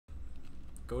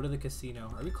Go to the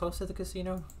casino. Are we close to the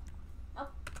casino? Oh.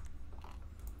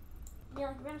 Yeah,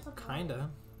 like we're something. Kinda.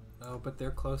 Oh, but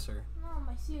they're closer. No,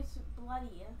 my suit's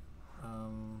bloody.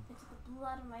 It's the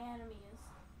blood of my enemies.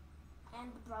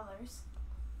 And the brothers.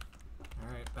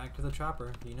 Alright, back to the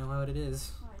chopper. You know how it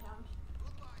is. No, I don't.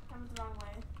 I went the wrong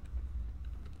way.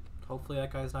 Hopefully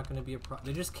that guy's not going to be a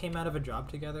They just came out of a job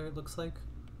together, it looks like.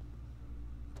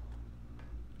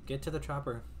 Get to the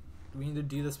chopper. We need to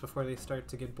do this before they start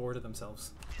to get bored of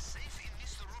themselves. The safe in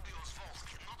Mr. Rubio's vault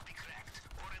cannot be cracked,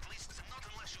 or at least not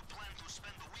unless you plan to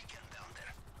spend the weekend down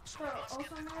there. So let's get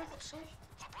the robots.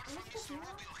 Apart from Mr.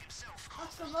 Rubio himself,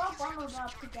 So we're all bundled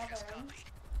up together.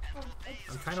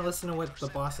 I'm trying to listen to what the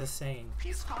boss is saying.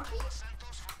 He's talking?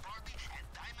 Santos for party at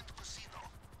Diamond Casino.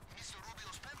 Mr.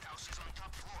 Rubio's penthouse is on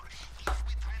top floor. If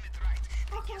we time it right,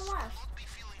 the Okay, guests left. will not be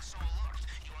feeling so alert.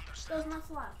 You understand? There's much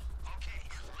left. Okay,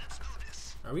 let's do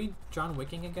this. Are we John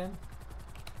Wicking again?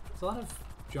 There's a lot of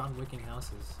John Wicking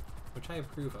houses, which I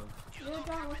approve of. You're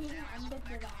done looking I'm the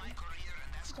good one. Career,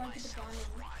 and that's Done my to the sole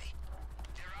gunning. cry.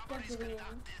 Their Done robberies to the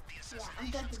conducted, the Yeah, I'm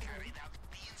done assassinations to the carried out,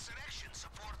 the insurrection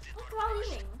supported. Look, they're all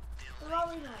leaving. They're all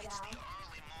leaving right It's now. the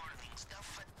early mornings, the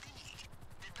fatigue,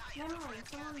 the diet Never of mind, red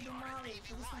someone did caviar, not the leave.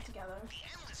 heavy Let's wine, get together. the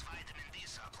endless vitamin D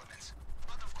supplements.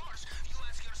 But of course, you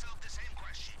ask yourself the same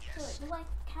question, So yes? they're like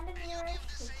kind of nearish.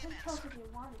 They could poke if you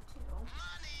wanted to.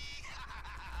 Money!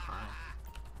 Hi.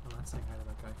 Oh, that's not kind of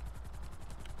that guy.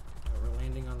 Yeah, we're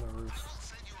landing on the roof. I will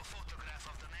send you a photograph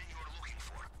of the man you are looking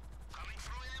for. Coming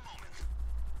through in a moment.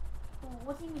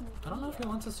 What do you mean? I don't know if he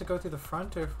wants us to go through the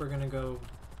front or if we're gonna go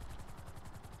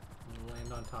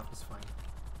land on top is fine.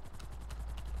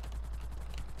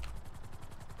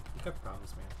 You got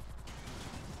problems, man.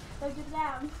 Let's get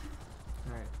down.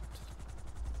 Alright.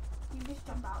 You just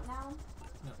jump out now?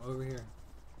 No, over here.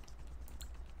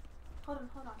 Hold on.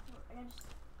 I gotta just...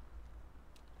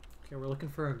 Okay, we're looking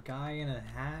for a guy in a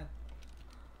hat.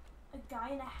 A guy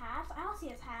in a hat? I don't see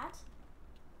his hat.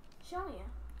 Show me.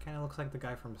 Kinda looks like the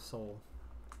guy from Soul.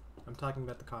 I'm talking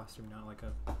about the costume, not like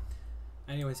a...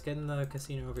 Anyways, get in the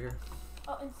casino over here.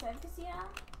 Oh, inside casino?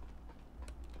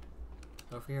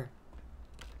 Over here.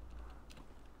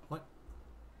 What?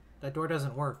 That door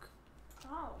doesn't work.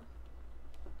 Oh.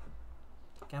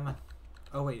 Come on.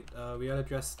 Oh wait, we gotta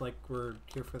dress like we're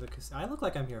here for the casino. I look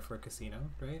like I'm here for a casino,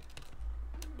 right?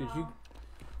 Did you... No.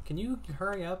 Can you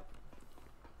hurry up?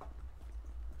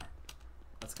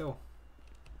 Let's go.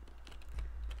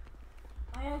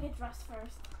 I gotta get dressed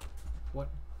first. What?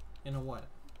 In a what?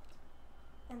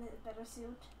 In a better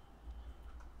suit.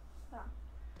 Oh.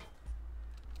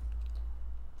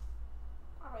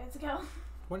 Alright, let's go.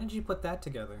 When did you put that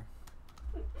together?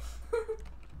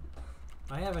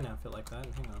 I have an outfit like that.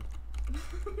 Hang on.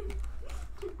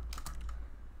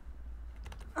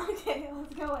 Okay,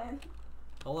 let's go in.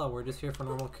 Hello, we're just here for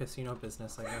normal casino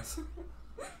business, I guess.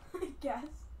 I guess.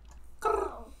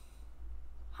 Oh.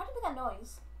 How do we get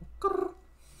noise?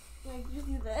 Like, just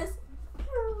do this.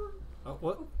 Oh,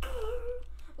 what?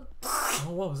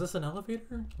 Oh, whoa, is this an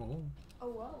elevator? Oh. Oh,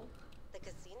 whoa. The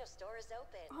casino store is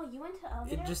open. Oh, you went to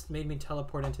elevator? It just made me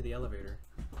teleport into the elevator.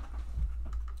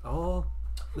 Oh,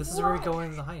 this is where we go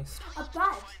in the heist. A bed.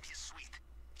 Find his suite.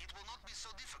 It will not be so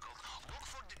difficult. Look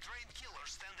for the trained killer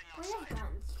standing We have outside.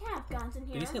 guns. You can't have guns in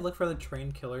here. Did you say look for the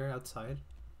train killer outside?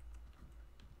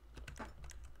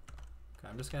 Okay,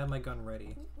 I'm just gonna have my gun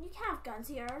ready. You can't have guns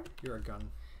here. You're a gun.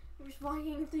 You're just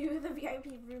walking through the VIP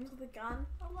rooms with a gun.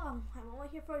 Hello, I'm only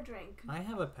here for a drink. I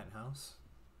have a penthouse.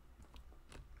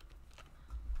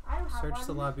 I don't have Search one.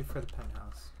 the lobby for the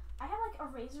penthouse. I have like a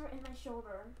razor in my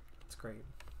shoulder. It's great.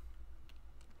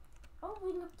 Oh,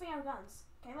 we can bring our guns.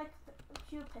 Can I like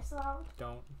shoot a pistol out?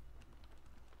 Don't.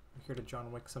 We're here to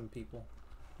John Wick some people,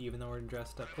 even though we're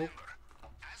dressed up. Oh, Remember,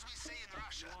 as we say in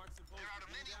Russia, there are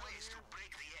many ways to break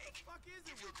the egg.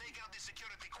 If you take out the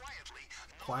security quietly,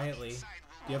 no one quietly. inside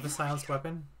will Do you have a know silenced you're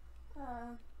weapon?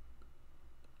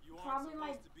 Probably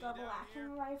my double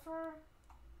action rifle.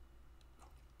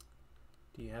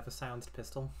 Do you have a silenced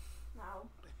pistol? No.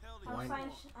 Why-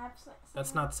 That's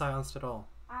Silenced, not silenced at all.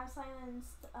 I've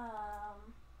silenced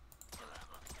Do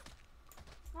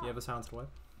you have a silenced what?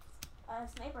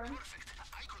 sniper. Perfect.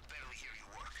 I could barely hear you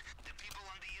work. The people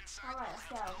on the inside Alright, will let's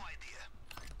have go. no idea.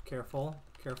 Careful,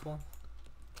 careful.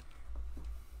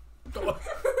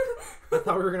 I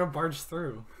thought we were gonna barge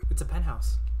through. It's a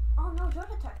penthouse. Oh no, Joe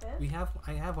Detective.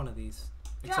 I have one of these.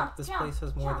 Except Jump, this jump, place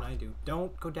has more jump. than I do.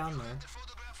 Don't go down there. The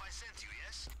photograph I sent you,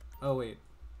 yes? Oh wait.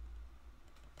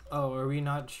 Oh, are we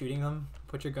not shooting them?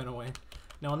 Put your gun away.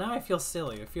 No, now I feel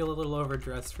silly. I feel a little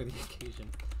overdressed for the occasion.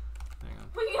 Hang on.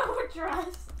 We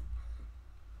overdressed.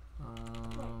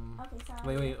 Okay,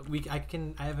 sorry. Wait.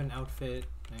 I have an outfit.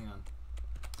 Hang on.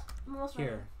 I'm almost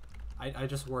Here. I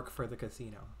just work for the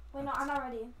casino. ready. Wait, no, I'm not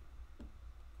ready.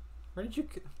 Where did you?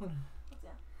 What's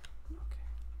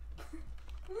Okay.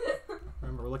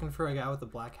 Remember, we're looking for a guy with a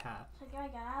black hat. Should I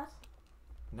get out?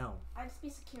 No. I just be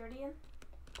security in.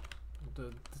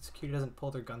 The security doesn't pull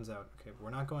their guns out. Okay,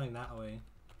 we're not going that way.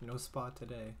 No spot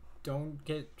today. Don't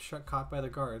get caught by the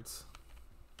guards.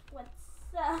 What's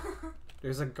up?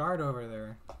 There's a guard over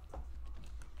there.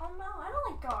 Oh no, I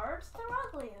don't like guards. They're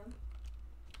ugly.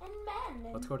 And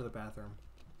men. Let's go to the bathroom.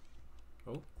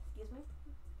 Oh, Excuse me?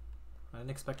 I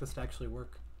didn't expect this to actually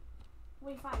work.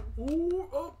 Wait, fine. Ooh,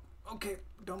 oh, okay.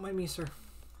 Don't mind me, sir.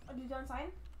 Are you done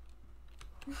sign?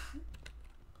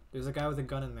 There's a guy with a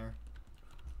gun in there.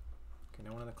 Okay,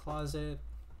 no one in the closet.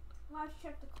 Why'd you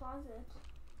check the closet?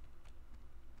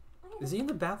 Okay, Is he in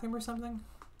the bathroom or something?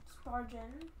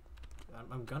 Sergeant.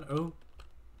 I'm gonna. Oh.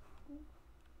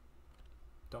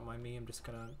 Don't mind me. I'm just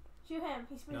gonna. Shoot him.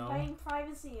 He's been No. invading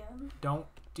privacy. Don't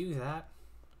do that.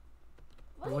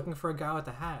 We're looking for a guy with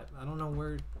a hat. I don't know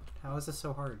where. How is this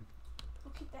so hard?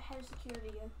 Look at the head of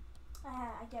security.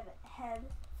 I get it. Head,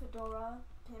 fedora,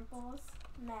 pimples,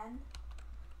 men.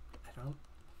 I don't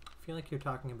feel like you're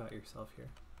talking about yourself here.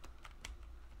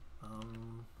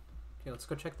 Okay, let's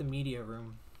go check the media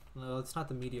room. No, it's not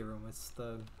the media room. It's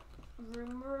the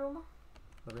Room.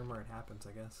 room where it happens,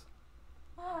 I guess.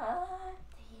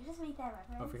 Did you just make that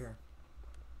reference? Over here.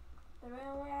 The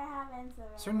room where it happens.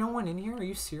 Is there no one in here? Are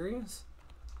you serious?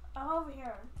 Oh, over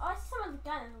here. Oh, I see someone with a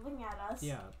gun looking at us.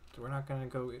 Yeah, we're not gonna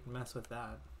go mess with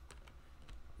that.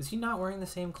 Is he not wearing the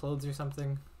same clothes or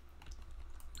something?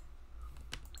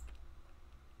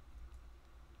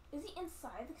 Is he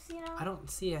inside the casino? I don't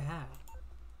see a hat.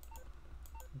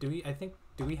 Do we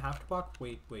have to walk?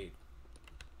 Wait.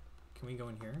 Can we go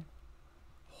in here?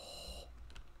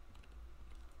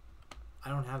 I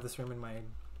don't have this room in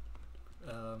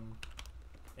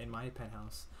my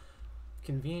penthouse.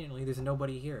 Conveniently, there's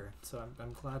nobody here, so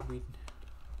I'm glad we.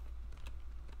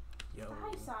 Yo.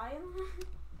 Hi, Sion.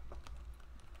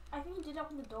 I think you did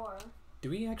open the door. Do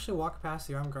we actually walk past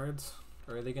the armed guards,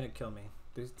 or are they gonna kill me?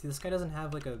 This guy doesn't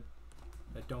have like a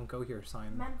 "Don't go here"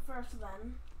 sign. Men first,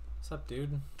 then. What's up,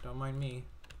 dude? Don't mind me.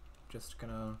 Just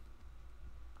gonna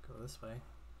go this way.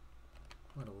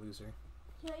 What a loser.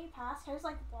 He let you pass? Can I just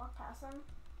like walk past him?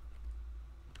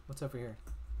 What's over here?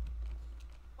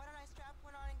 Why don't I strap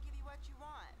one on and give you what you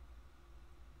want?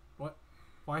 What?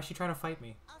 Why is she trying to fight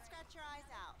me? I'll scratch your eyes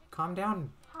out. Calm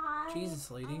down. Hi. Jesus,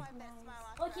 lady. Oh, I bet smile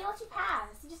off Look, he your let you pass.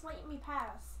 He just let me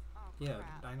pass. Oh, Yeah,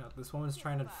 crap. I know. This woman's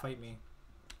trying to fight me.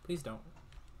 Please don't.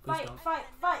 Please Fight, don't. fight.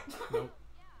 Nope.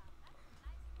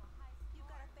 You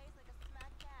got a face like a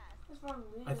smacked ass. What's wrong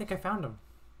with you? I think I found him.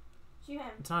 Shoot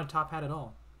him. It's not a top hat at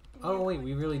all. Shoot Oh him. wait,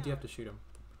 we really do have to shoot him.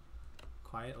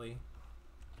 Quietly.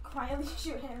 Quietly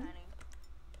shoot him. Honey.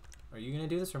 Are you gonna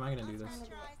do this or am I gonna do this? Scratch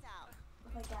your eyes out.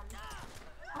 With a gun.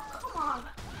 Oh, come on.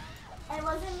 It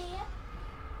wasn't me.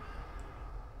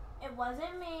 It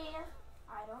wasn't me.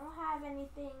 I don't have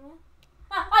anything.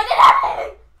 Ah, I didn't have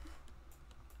anything!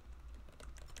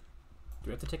 Do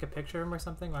we have to take a picture of him or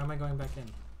something? Why am I going back in?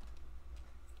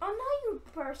 Oh, now you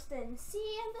burst in.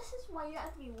 See, and this is why you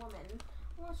have to be a woman.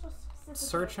 We're so specific.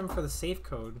 Search him for the safe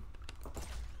code.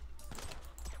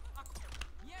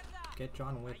 Get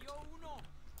John whipped.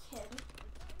 Kid.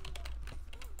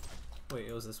 Wait,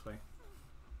 it was this way.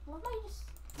 What my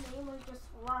just name was just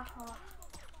Raha.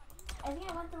 I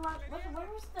think I went the wrong. Where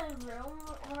was the room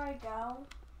where I go?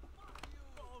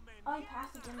 Oh, I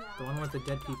passed it in now. The one with the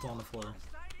dead people on the floor.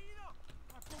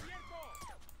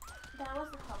 That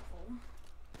was the couple.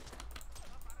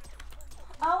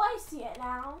 Oh, I see it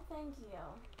now. Thank you.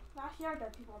 Actually, there are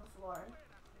dead people on the floor.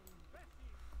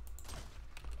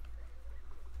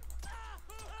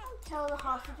 Don't kill the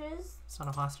hostages. It's not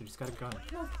a hostage, he's got a gun.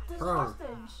 No, there's Bro. a hostage.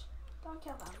 Don't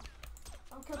kill them.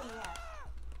 Don't kill them yet.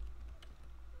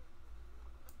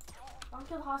 Don't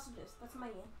kill the hostages. That's my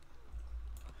name.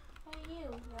 Hey, you.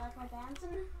 You like my dancing?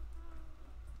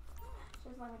 She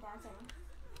doesn't like my dancing.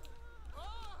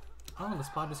 Oh, the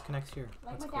spot just connects here.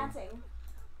 Like That's my cool. dancing.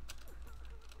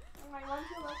 Why don't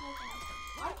you like my dancing?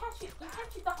 Why can't you? You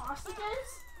can't shoot the hostages?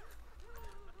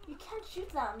 You can't shoot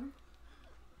them.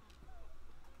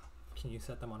 Can you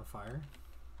set them on fire?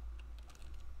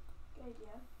 Good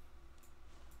idea.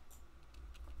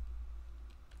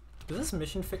 Does this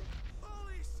mission fit?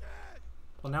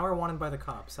 Well, now we're wanted by the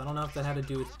cops. I don't know if that had to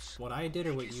do with what I did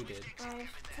or what you did.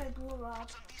 I blew her up.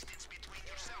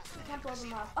 You can't blow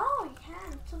them up. Oh, you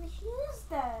can. So he is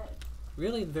dead.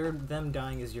 Really, them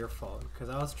dying is your fault, because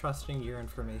I was trusting your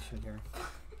information here.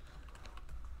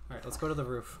 Alright, let's go to the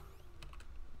roof.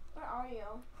 are you?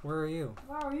 Where are you?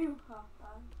 Where are you? Oh,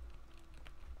 God.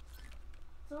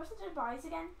 So where's the dead bodies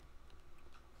again?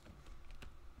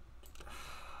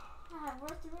 God,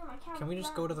 where's the room? I can't Can we just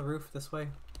run. go to the roof this way?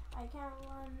 I can't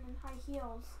run in high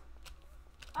heels.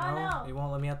 Oh no! You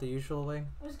won't let me out the usual way?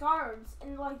 There's guards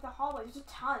in like the hallway. There's a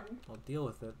ton. I'll deal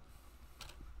with it.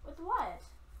 With what?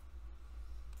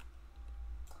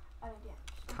 Oh yeah.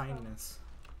 Kindness.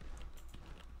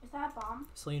 Is that a bomb?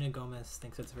 Selena Gomez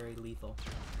thinks it's very lethal.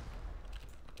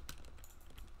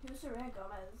 Who's Serena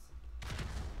Gomez?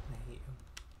 I hate you.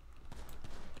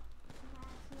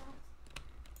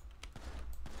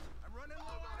 I'm running low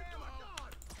on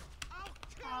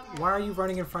ammo. Why are you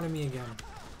running in front of me again?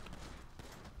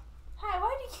 Hey,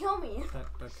 why did you kill me?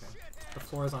 Okay. The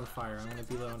floor is on fire. I'm gonna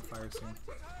be low on fire soon.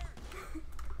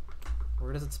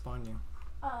 Where does it spawn you?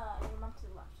 Your mom to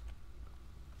the left.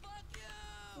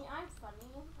 See, I'm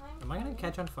funny. Am I gonna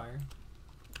catch on fire?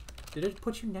 Did it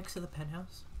put you next to the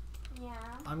penthouse? Yeah.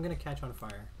 I'm gonna catch on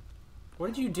fire. What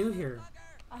did you do here?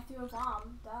 I threw a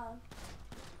bomb. Duh.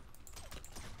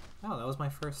 Oh, that was my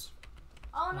first.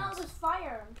 Oh Nice. no, there's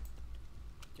fire.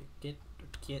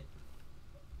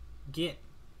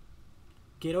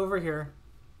 Get over here.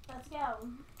 Let's go.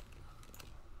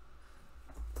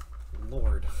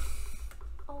 Lord.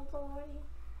 Oh, lordy.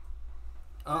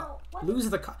 what? Lose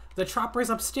the chopper's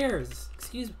upstairs.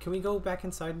 Excuse me, can we go back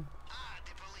inside? The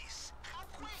police.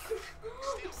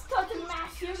 I'm stuck in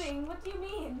mass shooting. What do you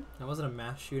mean? That wasn't a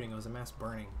mass shooting, it was a mass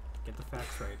burning. Get the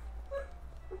facts right.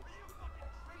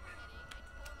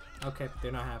 Okay,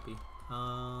 they're not happy.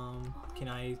 Can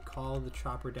I call the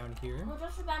chopper down here? Well,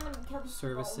 just for them and kill the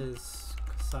Services,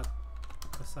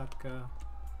 Kasatka.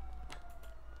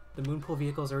 The moonpool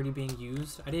vehicle is already being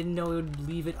used. I didn't know it would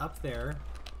leave it up there.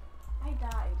 I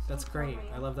died. So That's great. sorry.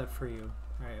 I love that for you.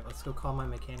 Alright, let's go call my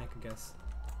mechanic, I guess.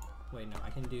 Wait, no, I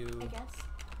can do... I guess.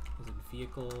 Is it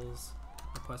vehicles?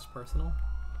 Request personal?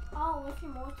 Oh, if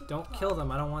you're more to Don't kill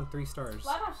them. I don't want 3 stars.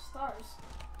 Why not stars?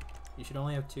 You should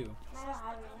only have 2. I don't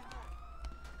have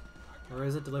any. Or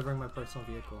is it delivering my personal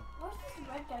vehicle? Where's this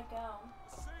red guy go?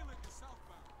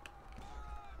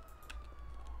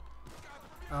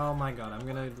 Oh my god, I'm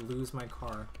gonna lose my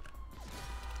car.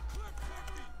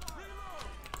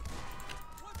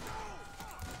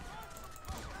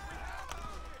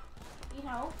 You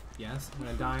know? Yes, I'm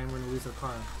gonna die and we're gonna lose our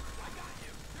car.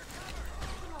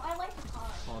 No, I like the car.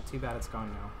 Well, too bad it's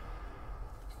gone now.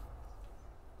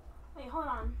 Wait, hold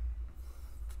on.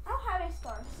 I don't have any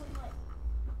stars. So like,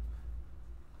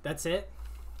 That's it?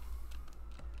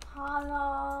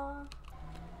 Hello.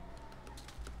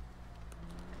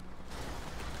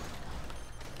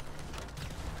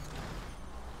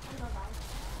 I'm gonna die.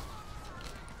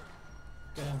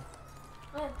 Get in.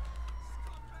 Live.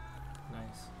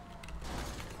 Nice.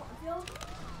 Cornfield.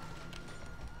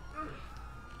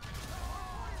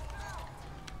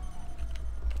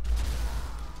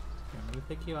 Yeah, let me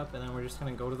pick you up and then we're just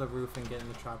gonna go to the roof and get in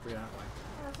the chopper that way.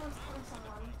 That sounds like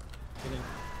someone. Get in.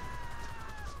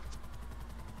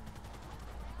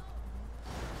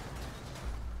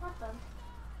 What the?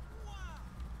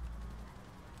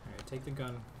 Alright, take the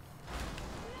gun.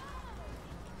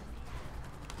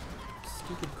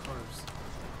 Stupid cars.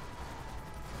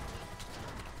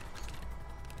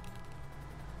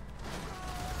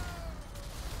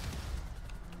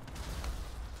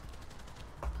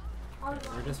 I'll Okay,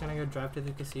 go. we're just gonna go drive to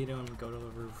the casino and go to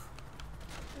the roof.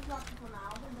 There's not people now.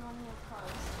 They only have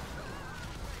cars.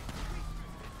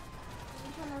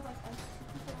 Each one has like a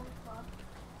people club.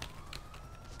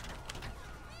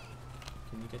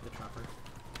 Can you get the chopper?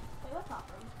 Wait, what top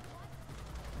room?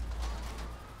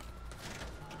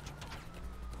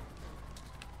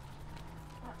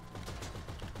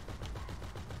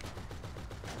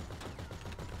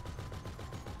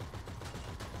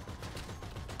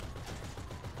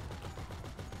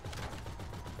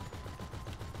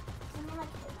 Something like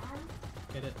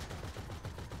Hitman? Get it.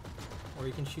 Or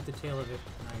you can shoot the tail of it.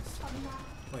 Nice. I'm not.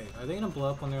 Wait, are they gonna blow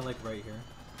up when they're like right here?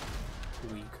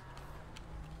 Weak.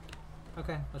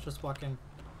 Okay, let's just walk in.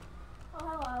 Oh,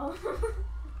 hello.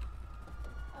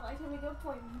 I like having a good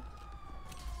point.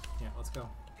 Yeah, let's go.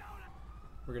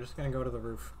 We're just gonna go to the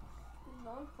roof. Did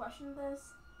no one question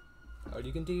this? Oh,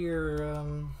 you can do your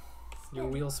Spin.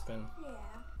 wheel spin. Yeah.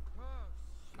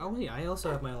 Oh wait, I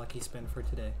also have my lucky spin for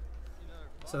today.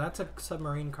 So that's a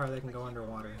submarine car that can go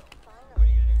underwater.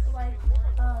 Like,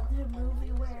 the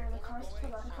movie where the cars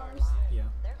kill other cars. Yeah,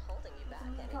 They're holding you back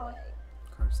What do you call it? anyway.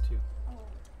 Cars too. Oh,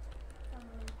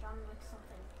 John Wick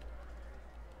something.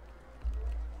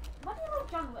 What do you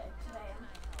like John Wick today?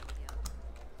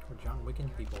 Or John Wicken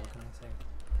people, what can I say?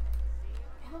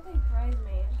 I look like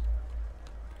Bridesmaid.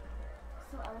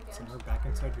 So elegant. So we're back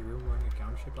inside your room wearing a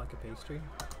gown shaped like a pastry.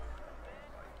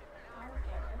 I don't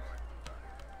get it.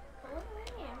 But look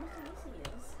at me, I'm Mr.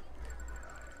 Lucy's.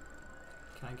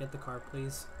 Can I get the car,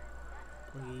 please?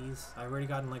 Please. I've already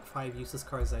gotten like 5 useless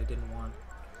cars that I didn't want.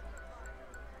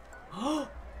 Oh!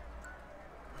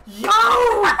 Yo!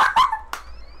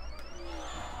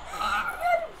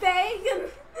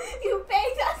 You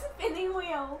begged a spinning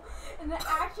wheel, and then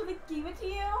actually gave it to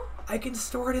you? I can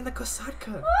store it in the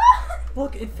Kosatka.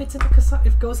 Look, it fits in the Kosatka.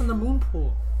 It goes in the moon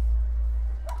pool.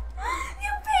 You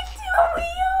picked a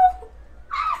wheel!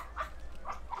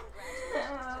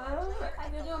 I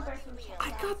did do embarrassment dance. I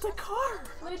got the car.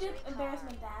 We did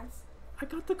embarrassment dance. I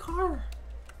got the car.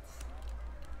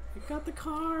 I got the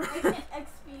car. I get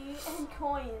XP and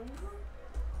coins.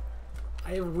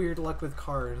 I have weird luck with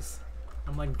cars.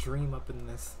 I'm like Dream up in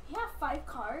this. You have 5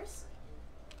 cars?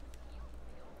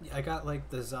 Yeah, I got like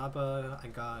the Zaba. I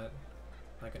got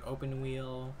like an open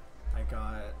wheel. I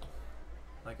got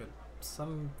like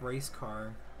some race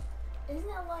car. Isn't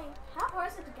it like, how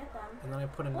hard is it to get them? And then I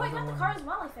put Oh, another I got one. the car as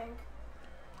well, I think.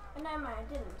 But never mind, I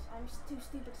didn't. I'm just too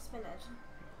stupid to spin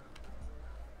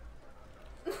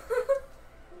it.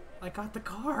 I got the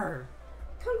car.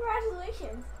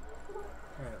 Congratulations.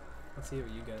 Alright, let's see what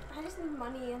you get. I just need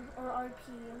money or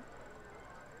RP.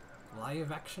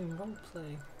 Live action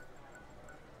roleplay.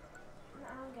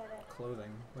 I don't get it.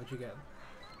 Clothing. What'd you get?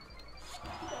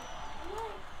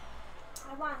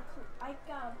 I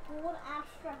got a gold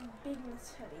abstract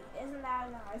bigness hoodie. Isn't that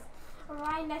nice?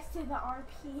 Right next to the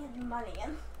RP and money.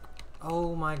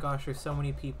 Oh my gosh, there's so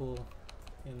many people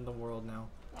in the world now.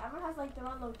 Yeah, everyone has like their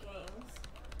own little games.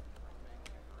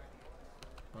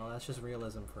 Well, that's just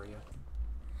realism for you.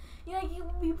 You like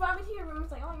you brought me to your room.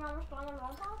 It's like, oh, you want to respond on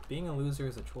Roblox? Being a loser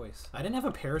is a choice. I didn't have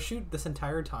a parachute this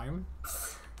entire time.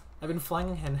 I've been flying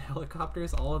in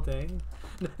helicopters all day.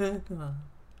 What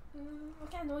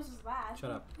kind of noise is that?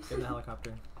 Shut up. Get in the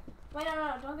helicopter. Wait,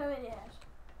 no, don't go in yet.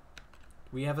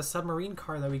 We have a submarine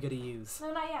car that we get to use.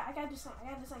 No, not yet. I gotta do something.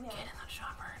 Get in the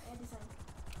chopper. I gotta do something.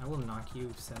 I will knock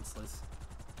you senseless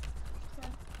So,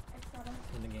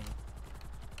 in the game.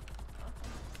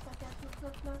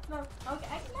 No. Okay,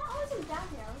 I can now always down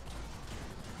here.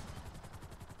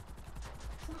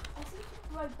 So, I see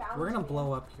people are bowing. We're gonna to me.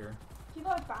 blow up here.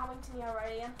 People are bowing to me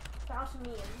already. Bow to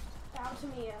me. Bow to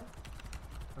me.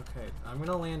 Okay, I'm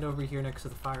gonna land over here next to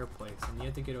the fireplace, and you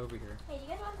have to get over here. Hey, you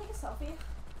guys want to take a selfie?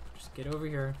 Just get over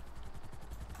here.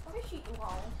 Let me shoot you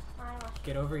all. I don't want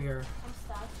Get over here. I'm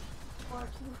stuck. Or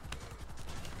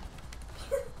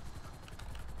you.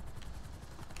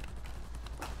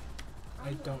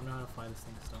 I don't know how to fly this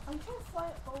thing still. I'm trying to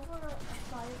fly over a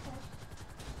fire pit.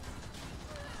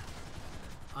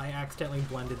 I accidentally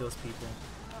blended those people.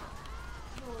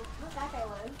 Let that guy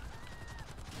live.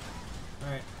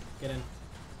 Alright, get in.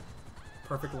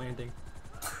 Perfect landing.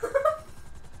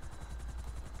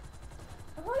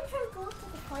 Why are you trying to go into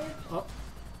the fire pit? Oh,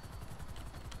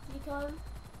 Did you kill him?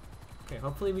 okay,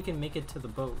 hopefully we can make it to the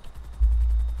boat.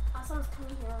 Someone's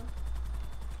coming here.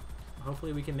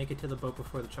 Hopefully we can make it to the boat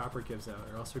before the chopper gives out,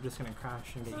 or else we're just gonna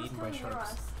crash and get Someone's eaten by coming near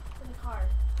sharks. us in the car.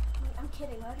 I'm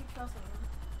kidding. Why do you trust him?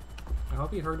 I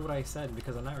hope you heard what I said,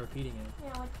 because I'm not repeating it.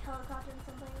 Yeah, like helicopter and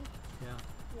something. Yeah.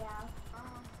 Yeah.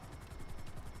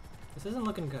 This isn't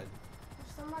looking good.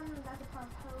 There's someone that could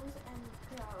propose and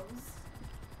goes.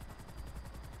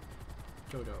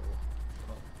 Jodo.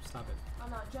 Oh, stop it. Oh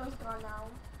no, Joe's gone now.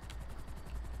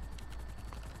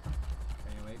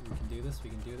 Okay, wait, we can do this, we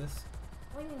can do this.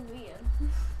 What do you mean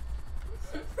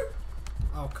weird?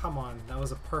 Oh, come on. That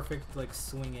was a perfect, like,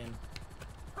 swing in.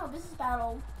 Oh, this is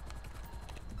battle.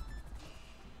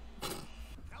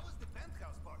 How was the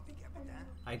penthouse party, Captain?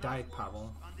 I died,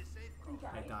 Pavel. On the safe road.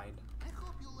 I died. I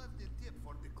hope you left a tip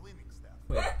for the cleaning staff.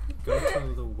 Wait, go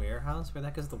to the warehouse? Where the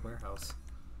heck is the warehouse?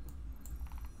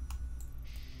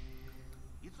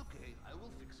 It's okay, I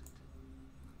will fix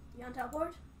it. You on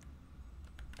teleport?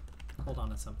 Hold on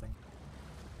to something.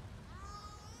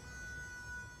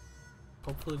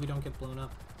 Hopefully we don't get blown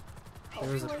up.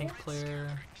 There was a pink player.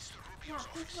 Yeah,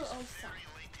 people always suck.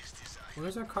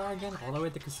 Where's our car again? All the way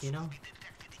at the casino?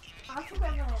 I'll keep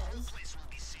everyone is.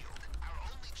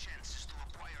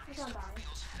 He's gonna die.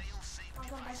 I'm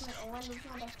going back to my old one, he's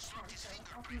going back to 10, so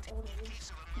I'll be old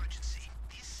age.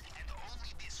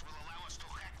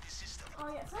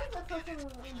 Oh yeah, so the person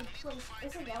in the place,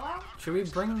 is it yellow? Should we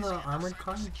bring the armored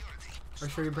car? Or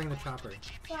should we bring the chopper?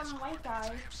 Some white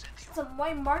guy. Some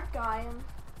white marked guy.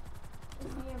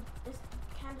 Is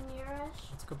kind of near-ish.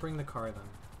 Let's go bring the car then.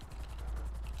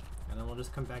 And then we'll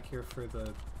just come back here for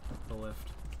the lift.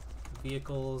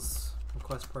 Vehicles,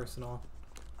 request personal.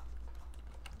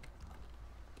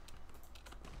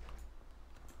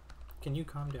 Can you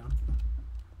calm down?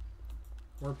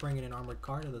 We're bringing an armored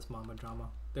car to this mama drama.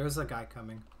 There's a guy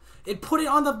coming. It put it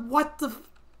on the what the?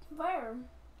 Where?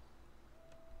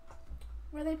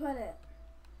 Where they put it?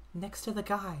 Next to the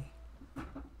guy.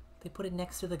 They put it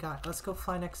next to the guy. Let's go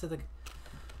fly next to the.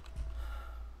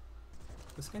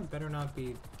 This guy better not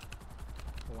be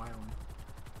wild.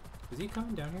 Is he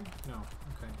coming down here? No.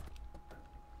 Okay.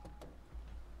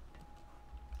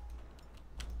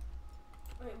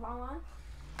 Wait, wrong one?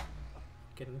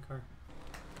 Get in the car.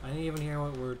 I didn't even hear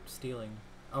what we're stealing.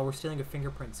 Oh, we're stealing a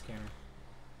fingerprint scanner.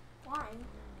 Why?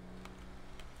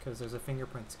 Because there's a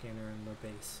fingerprint scanner in the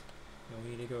base. And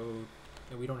we need to go...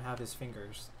 And we don't have his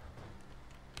fingers.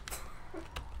 Do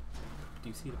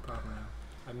you see the problem now?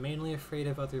 I'm mainly afraid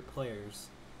of other players.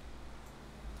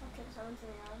 Okay, someone's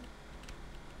around.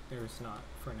 There's not,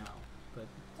 for now. But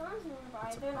Someone's nearby.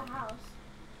 That's a They're in the problem. house.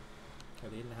 are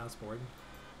they in the house board?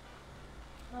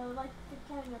 No, like, they're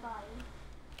kind of nearby.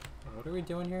 What are we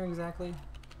doing here exactly?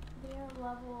 They're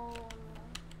level...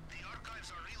 The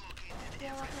archives are relocated They're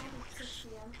every like few years. 60.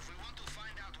 If we want to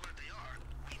find out where they are,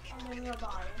 we need And to they're get into the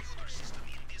nearby. computer system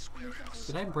in this warehouse.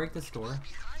 Did I break this door? Be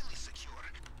highly secure.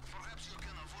 Perhaps you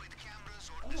can avoid cameras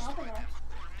or Okay, destroy open it. them,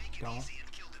 or make it Don't. easy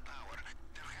and kill the power.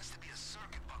 There has to be a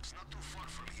circuit box not too far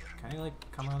from here. Can I, like,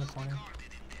 come around the corner?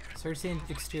 Guarded in there. Search the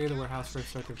exterior of the warehouse for a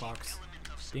circuit box.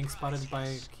 Being spotted by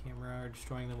a camera or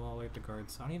destroying them will alert the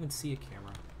guards. I don't even see a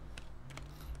camera.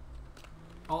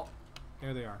 Oh,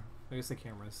 there they are. There's the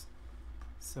cameras.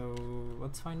 So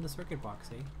let's find the circuit box,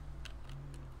 eh?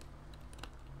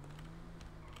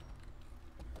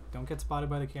 Don't get spotted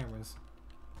by the cameras.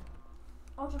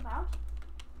 Oh, jump out?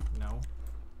 No.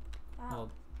 Wow.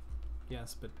 Well,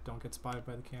 yes, but don't get spotted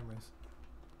by the cameras.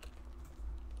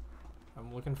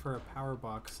 I'm looking for a power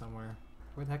box somewhere.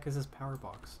 Where the heck is this power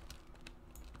box?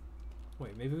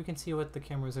 Wait, maybe we can see what the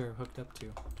cameras are hooked up to.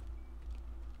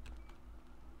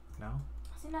 No?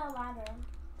 I see another ladder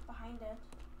behind it.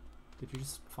 Did you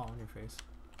just fall on your face?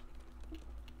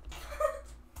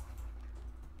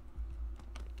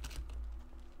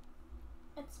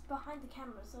 It's behind the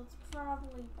camera, so it's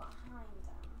probably behind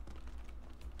them.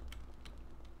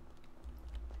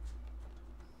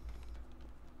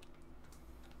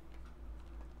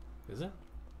 Is it?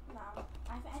 No,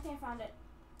 I think I found it.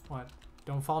 What?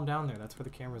 Don't fall down there. That's where the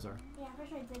cameras are. Yeah, I'm pretty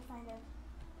sure I did find it.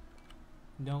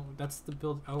 No, that's the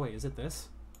build. Oh wait, is it this?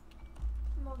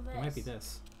 No, this. It might be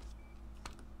this.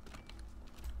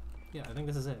 Yeah, I think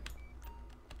this is it.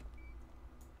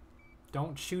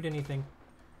 Don't shoot anything.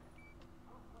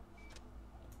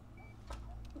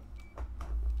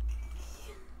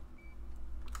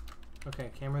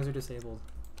 Okay, cameras are disabled.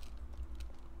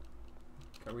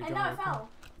 Are we I doing know I okay? fell,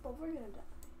 but we're gonna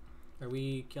die. Are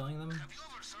we killing them? Have you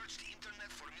ever searched the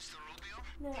internet for Mr. Rubio?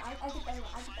 No, I did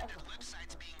everyone. I did Find everyone.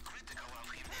 websites being critical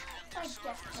of him and I their just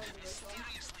servers played have been this one.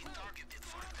 seriously targeted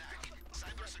for attack.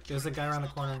 Cybersecurity There's a guy around the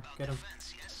is not corner. about Get him.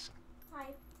 defense, yes? Hi.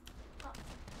 Oh,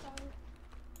 sorry.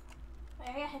 Wait,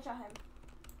 I gotta headshot him.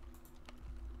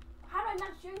 How did I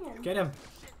not shoot him? Get him!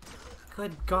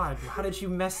 Good God, how did you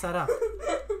mess that up?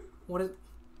 What is?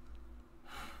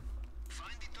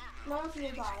 Find the terminal. No one's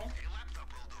nearby. A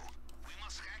laptop will do. We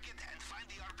must hack it and find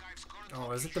the archive's current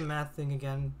Oh, is it the math thing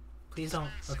again? Please don't.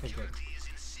 Okay, good. Security is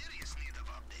in serious need of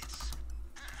updates.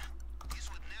 This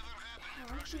would never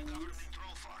happen in Russian government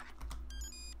troll farm.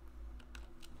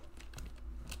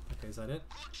 Okay, is that it?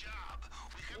 Good job.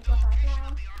 We have You the go back location now?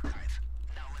 of the archive.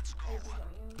 Now let's go. Maybe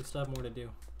don't We you? still have more to do.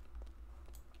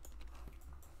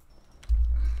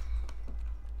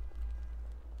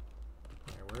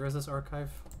 Okay, where is this archive?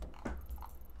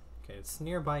 Okay, it's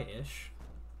nearby-ish,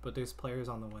 but there's players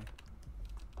on the way.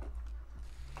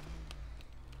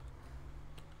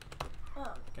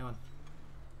 Oh, Go on.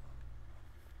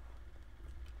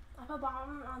 I put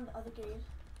bomb on the other gate,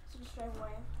 so just drive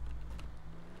away.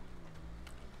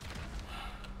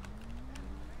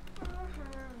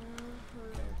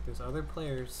 Okay, there's other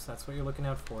players. That's what you're looking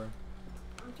out for.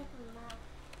 I'm checking the map.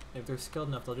 If they're skilled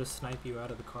enough, they'll just snipe you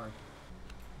out of the car.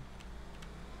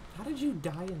 How did you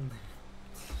die in there?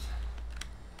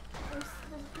 There's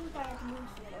a pink guy at the movie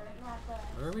theater, not the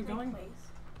Where are we main going? place.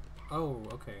 Oh,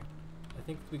 okay. I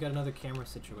think we got another camera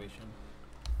situation.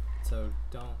 So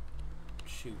don't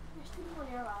shoot. There's two people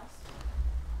near us.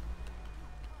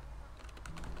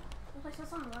 Looks like there's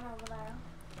someone over there.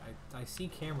 I see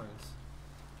cameras.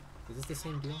 Is this the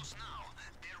same deal? Close now.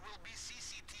 There will be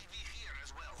CCTV here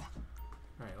as well.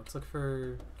 Alright, let's look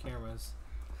for cameras.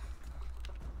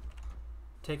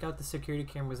 Take out the security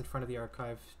cameras in front of the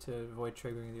archive to avoid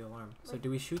triggering the alarm. So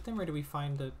do we shoot them or do we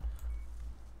find it?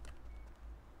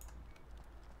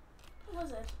 Who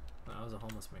was it? Oh, that was a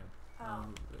homeless man. Oh.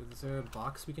 Is there a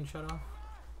box we can shut off?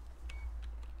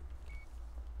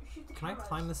 Shoot the Can I cameras.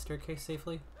 climb the staircase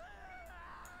safely?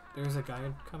 There's a guy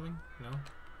coming? No?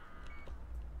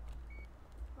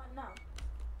 What? No.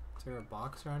 Is there a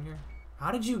box around here?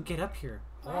 How did you get up here?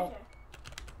 Oh. Magic.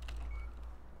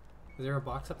 Is there a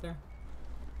box up there?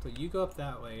 So you go up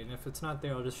that way, and if it's not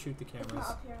there, I'll just shoot the It's cameras. not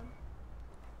up here.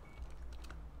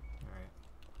 Alright.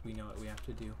 We know what we have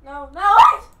to do. No. No.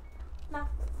 What? No.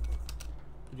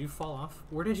 Did you fall off?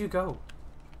 Where did you go?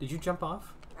 Did you jump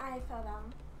off? I fell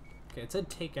down. Okay, it said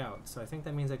take out, so I think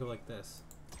that means I go like this.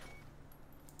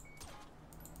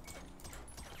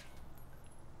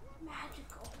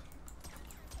 Magical.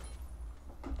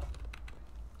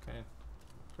 Okay.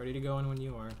 Ready to go in when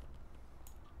you are.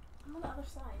 I'm on the other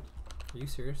side. Are you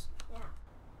serious? Yeah.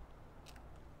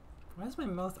 Why is my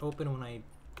mouth open when I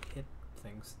hit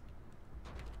things?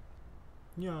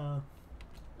 Yeah.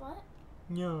 What?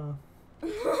 Yeah.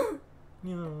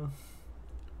 Yeah.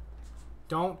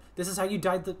 Don't. This is how you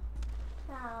died the.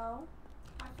 No.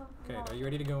 I fell Okay, from are you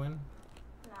ready to go in?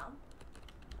 No.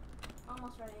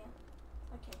 Almost ready.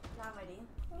 Okay, now I'm ready.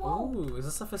 Oh, is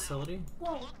this a facility?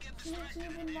 Whoa. Can you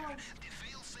even know?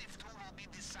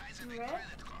 Rip?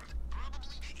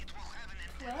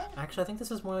 Quit? Actually, I think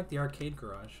this is more like the arcade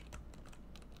garage.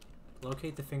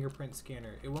 Locate the fingerprint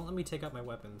scanner. It won't let me take out my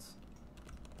weapons.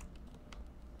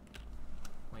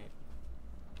 Wait.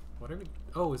 What are we...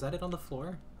 Oh, is that it on the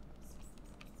floor?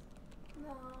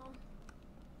 No.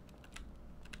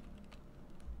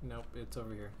 Nope, it's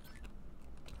over here.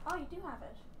 Oh, you do have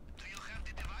it. Do you have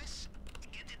the device?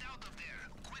 Get it out of there,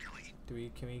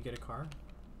 quickly. Can we get a car?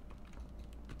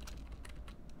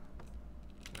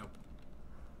 Nope.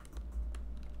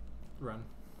 Run.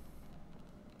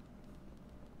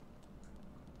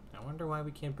 I wonder why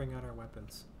we can't bring out our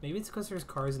weapons. Maybe it's because there's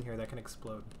cars in here that can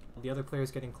explode. The other player's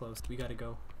getting close. We gotta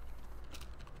go.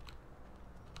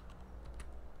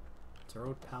 It's our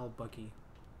old pal Bucky.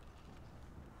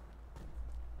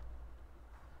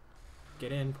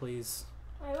 Get in, please.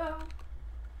 I will.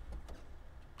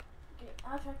 Okay,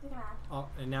 I'll check the map. Oh,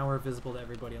 and now we're visible to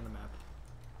everybody on the map.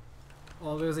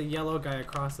 Oh, there's a yellow guy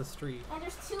across the street. And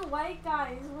there's two white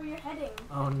guys where you're heading.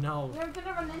 Oh no. You're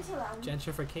gonna run into them.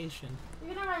 Gentrification.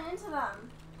 You're gonna run into them.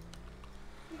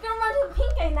 You're gonna run into the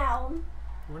pink guy now.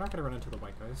 We're not gonna run into the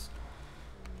white guys.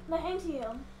 They're heading to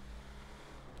you.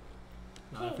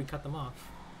 Not if we cut them off.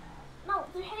 No,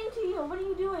 they're heading to you. What are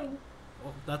you doing?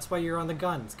 Well, that's why you're on the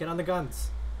guns. Get on the guns.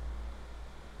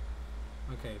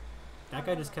 Okay. That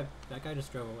guy just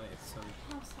drove away, so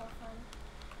That was so fun.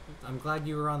 I'm glad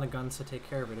you were on the guns to take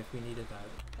care of it if we needed that.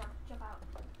 Jump out.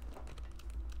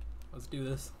 Let's do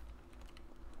this.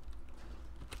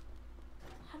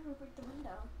 How do we break the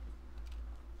window?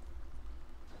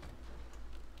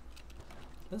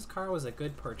 This car was a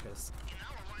good purchase. In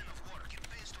our line of work, it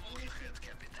pays to look ahead,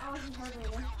 Captain. I wasn't We hurting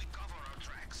know you. how we cover our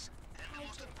tracks. And the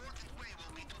most important way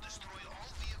will be to destroy all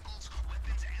vehicles,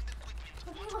 weapons, and equipment.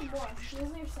 But we want more. These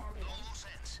are your Sandy. No loose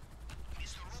ends.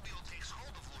 Mr. Rubio takes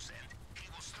hold of loose end. He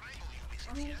will strangle you with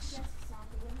I it, mean, yes? yes,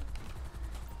 Sandy.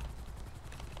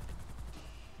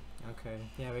 Okay.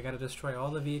 Yeah, we gotta destroy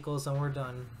all the vehicles and we're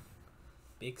done.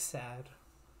 Big sad.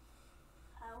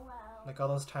 Oh well. Like all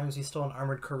those times you stole an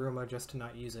armored Kuruma just to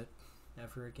not use it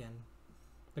ever again.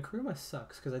 The Kuruma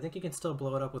sucks because I think you can still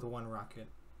blow it up with one rocket.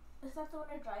 Is that the one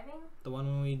you're driving? The one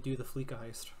when we do the Fleeka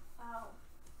heist. Oh.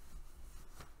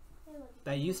 Hey, look.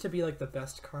 That used to be like the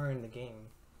best car in the game.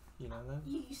 You know that?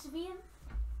 You used to be in?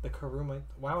 The Kuruma.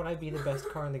 Why would I be the best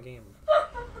car in the game?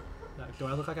 Do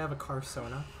I look like I have a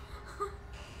Carsona?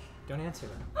 Don't answer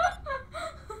that.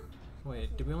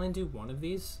 Wait, did we only do one of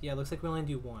these? Yeah, it looks like we only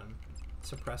do one.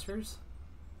 Suppressors?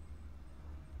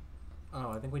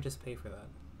 Oh, I think we just pay for that.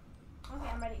 Okay,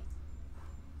 I'm ready.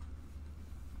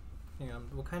 Hang on,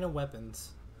 what kind of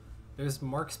weapons? There's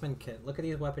marksman kit. Look at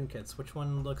these weapon kits. Which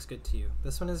one looks good to you?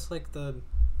 This one is like the...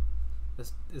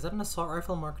 is that an assault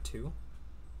rifle Mark II?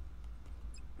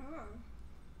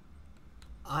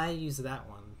 I use that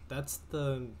one. That's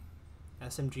the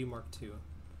SMG Mark II.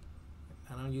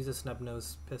 I don't use a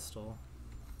snub-nosed pistol.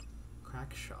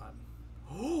 Crack shot.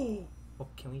 Oh,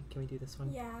 can we do this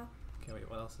one? Yeah. Okay, wait,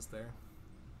 what else is there?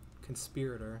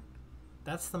 Conspirator.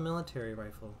 That's the military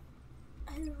rifle.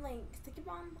 And like, sticky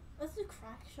bomb? Let's do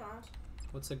crack shot.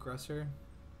 What's aggressor?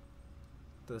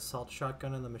 The assault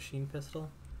shotgun and the machine pistol?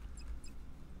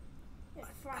 Yeah, I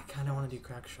crack kind of shot. want to do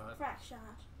crack shot. Crack shot.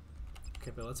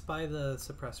 Okay, but let's buy the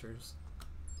suppressors.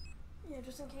 Yeah,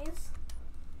 just in case.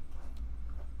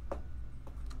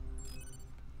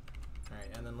 Alright,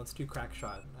 and then let's do crack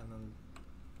shot, and then...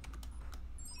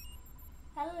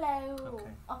 Hello. Okay.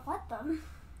 Oh, what them?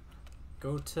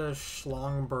 Go to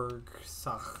Schlongberg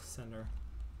Sach Center.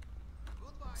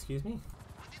 Excuse me?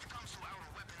 When it comes to our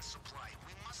weapons supply,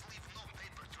 we must leave no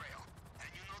paper trail. And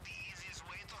you know the easiest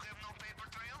way to have no paper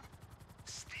trail?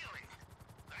 Stealing.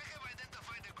 I have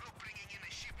identified a group bringing in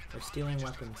a shipment They're of stealing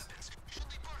unregistered weapons. Should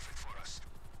be perfect for us.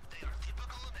 They are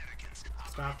typical Americans,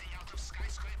 Stop. operating out of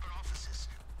skyscraper offices.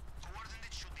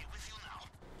 Coordinates should be with you now.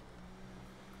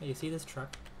 Hey, you see this truck?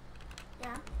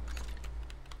 Yeah.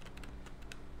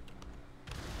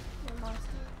 Your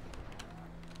monster.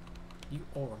 You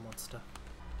are a monster.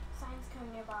 Signs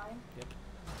come nearby. Yep.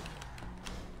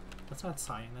 That's not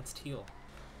cyan, that's teal.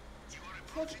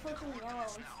 Let's put in yellow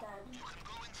instead. You can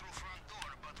go in through front door,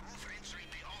 but roof entry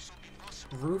may also be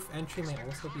possible. Roof entry may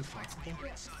also be possible.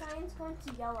 Yeah, signs going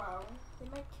to yellow. They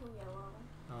might kill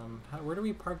yellow. Where do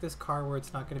we park this car where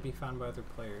it's not going to be found by other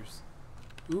players?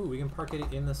 Ooh, we can park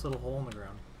it in this little hole in the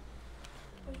ground.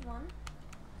 There's one.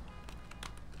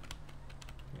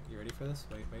 Yeah, you ready for this?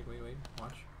 Wait.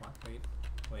 Watch.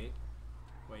 Wait.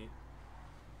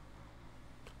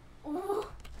 Ooh.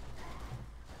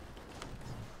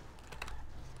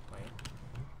 Wait.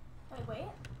 Wait.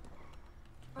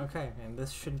 Okay, and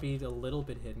this should be a little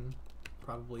bit hidden.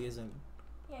 Probably isn't.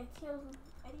 Yeah, I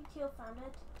think Teal found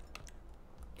it.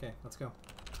 Okay, let's go.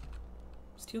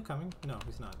 Is Teal coming? No,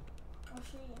 he's not. Oh,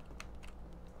 she.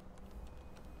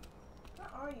 Where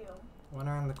are you? One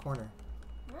around the corner.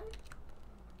 Hmm?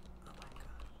 Oh my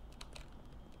god.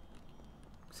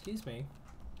 Excuse me.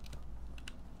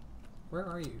 Where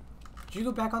are you? Did you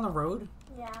go back on the road?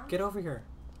 Yeah. Get over here.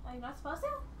 Are you not supposed to?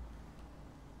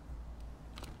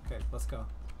 Okay, let's go.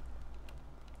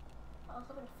 I was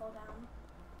hoping to fall down.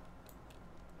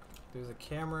 There's a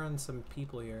camera and some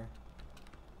people here.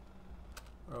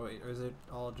 Oh wait, or is it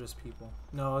all just people?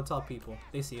 No, it's all people.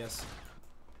 They see us.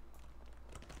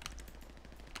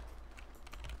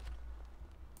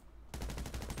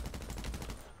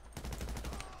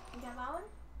 You got that one?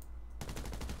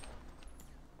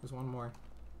 There's one more.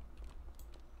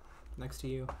 Next to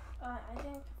you. I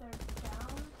think they're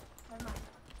down. Never mind.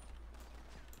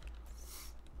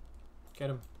 Get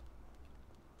him.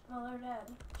 No, they're dead.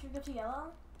 Should we go to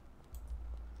yellow?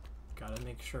 Gotta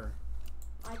make sure.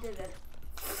 I did it.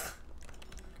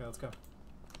 Okay, let's go.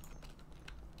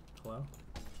 Hello?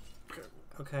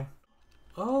 Okay.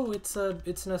 Oh, it's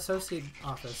an associate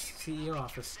office, CEO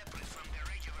office. Separate from their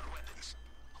regular weapons.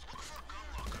 Look for gun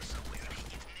locker somewhere. It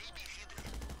may be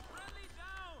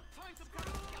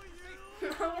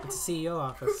hidden. It's CEO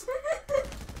office.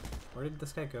 Where did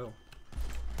this guy go?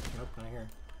 Nope, not here.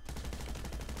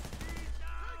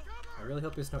 I really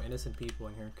hope there's no innocent people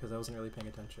in here because I wasn't really paying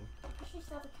attention. Actually,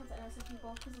 still have to count the innocent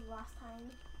people because of last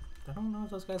time. I don't know if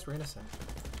those guys were innocent.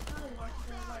 Probably were 'cause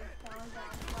they were like down.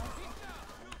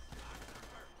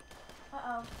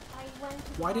 Uh-oh. I went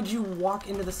to Why did you walk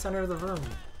into the center of the room?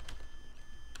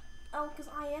 Oh, because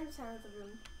I am the center of the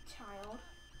room, child.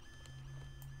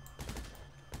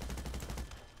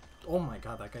 Oh my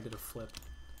god, that guy did a flip.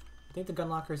 I think the gun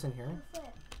locker's in here.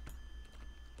 Flip.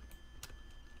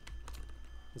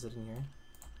 Is it in here?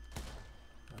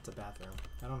 That's a bathroom.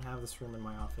 I don't have this room in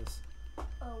my office.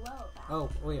 Oh, well. Oh,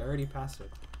 wait, I already passed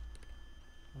it.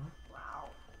 Wow.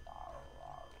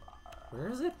 Where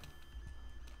is it?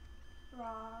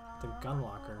 The gun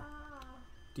locker.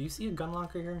 Do you see a gun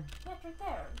locker here? Yeah, it's right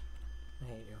there. I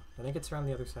hate you. I think it's around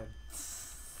the other side.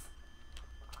 Is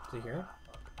it here?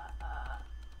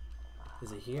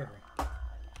 Is it here?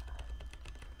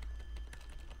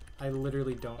 I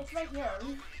literally don't. It's right here.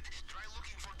 Try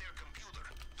looking for their computer.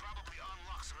 Probably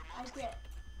unlocks I remotely. get.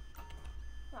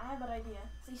 No, I have an idea.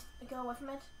 Please go away from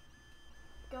it.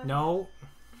 Go away No.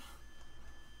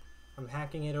 I'm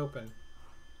hacking it open.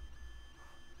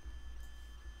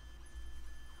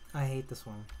 I hate this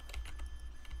one.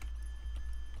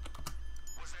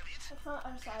 Was that it? It's on the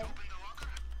other side. Open the locker?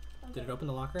 Okay. Did it open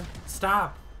the locker?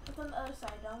 Stop! It's on the other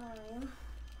side, don't worry.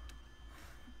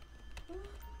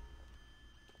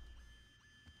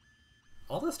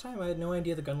 All this time I had no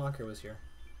idea the gun locker was here.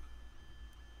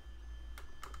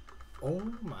 Oh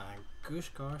my gosh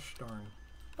gosh darn.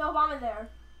 Throw a bomb in there.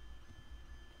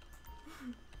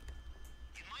 In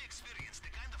my experience, the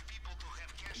kind of people to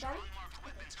have cash Daddy? unmarked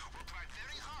weapons will try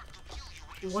very hard to kill you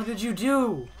when you What did you do?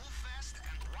 move fast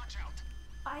and watch out.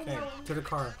 I Okay, know. to the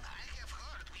car. I have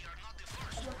heard we are not the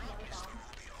first I to looked do at this, it.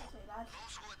 Rubio. Say that.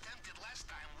 Those who attempted last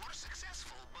time were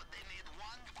successful, but they made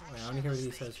one Wait, I want to hear what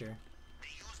he mistake. says here.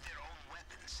 They used their own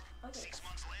weapons. Okay. 6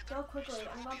 months later, Go quickly.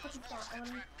 I'm gonna put this down. I'm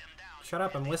gonna... tracked them down. Shut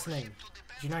up, I'm listening.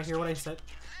 Did you not hear what I said?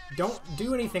 Don't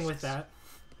do anything with that.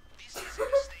 This is a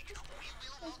mistake.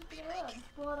 We will Pick it up.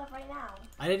 Blow it up right now.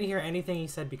 I didn't hear anything he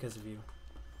said because of you.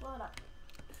 Blow it up.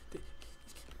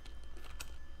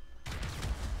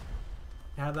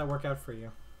 How did that work out for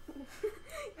you?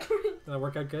 Did that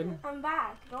work out good? I'm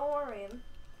back. Don't worry.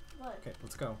 Look. Okay,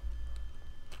 let's go.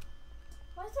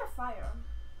 Why is there fire?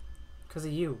 Because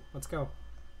of you. Let's go.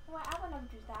 Well, I would never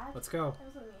do that. Let's go. That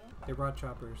wasn't me. They brought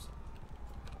choppers.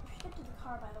 We should get to the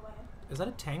car, by the way. Is that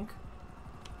a tank?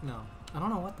 No. I don't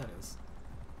know what that is.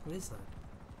 What is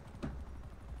that?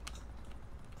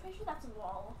 Pretty sure that's a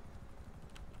wall.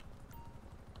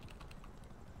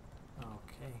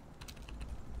 Okay.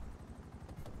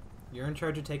 You're in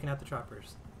charge of taking out the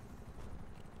choppers.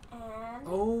 And...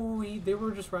 Oh, they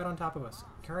were just right on top of us.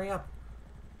 Hurry up.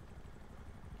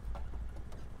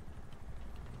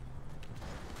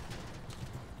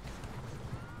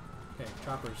 Okay,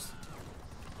 choppers.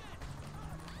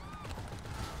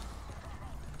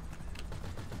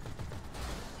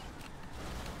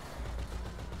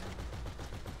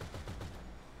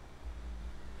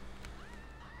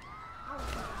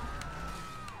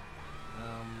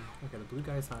 Okay, the blue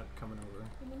guy's not coming over.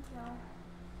 You need to know.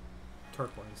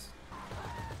 Turquoise.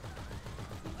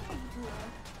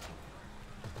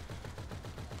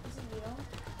 Is it you?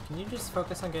 Can you just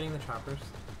focus on getting the choppers?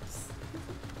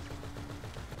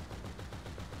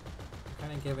 I'm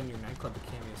kind of giving your nightclub a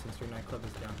cameo since your nightclub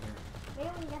is down here. Maybe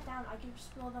when you get down, I can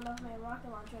just blow them with my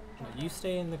rocket launcher and No, jump. you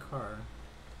stay in the car.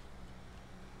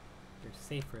 You're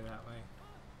safer that way.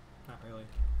 Not really.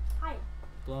 Hi.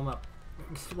 Blow them up.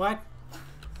 What?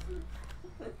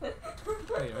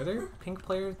 Wait, are there pink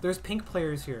players? There's pink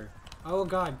players here. Oh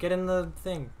god, get in the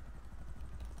thing.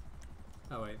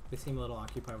 Oh wait, they seem a little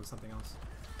occupied with something else.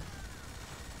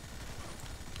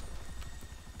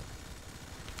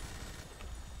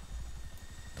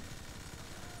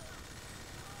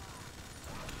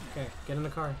 Okay, get in the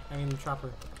car. I mean the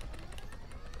chopper.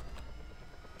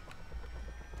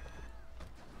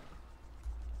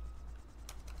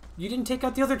 You didn't take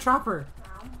out the other chopper!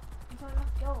 Now, there's not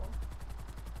enough go.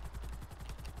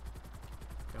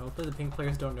 Hopefully the pink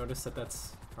players don't notice that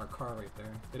that's our car right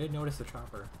there. They didn't notice the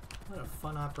chopper. What a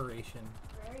fun operation.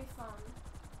 Very fun.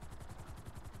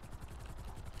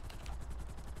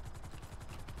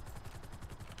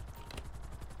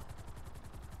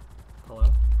 Hello?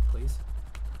 Please?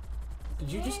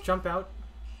 Did you just jump out?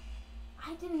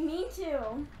 I didn't mean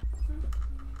to.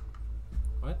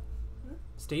 What?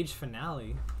 Stage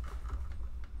finale?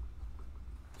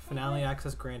 Finale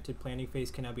access granted. Planning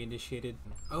phase can now be initiated.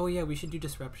 Oh yeah, we should do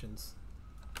disruptions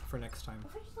for next time.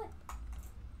 If I just like,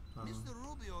 Mr.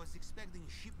 Rubio is expecting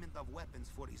shipment of weapons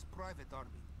for his private army.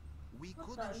 We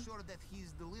could Okay. ensure that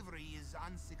his delivery is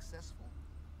unsuccessful.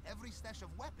 Every stash of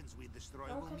weapons we destroy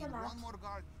Don't will click mean on that. one more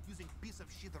guard using piece of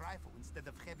shit rifle instead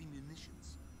of heavy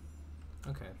munitions.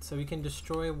 Okay, so we can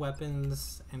destroy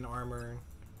weapons and armor.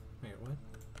 Wait, what?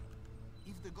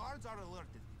 If the guards are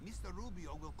alerted, Mr.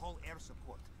 Rubio will call air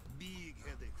support. Big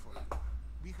headache for you.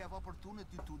 We have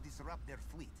opportunity to disrupt their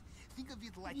fleet. Think of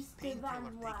it like Just do that painkiller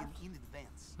taken left. in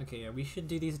advance. Okay, yeah, we should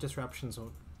do these disruptions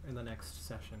in the next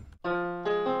session.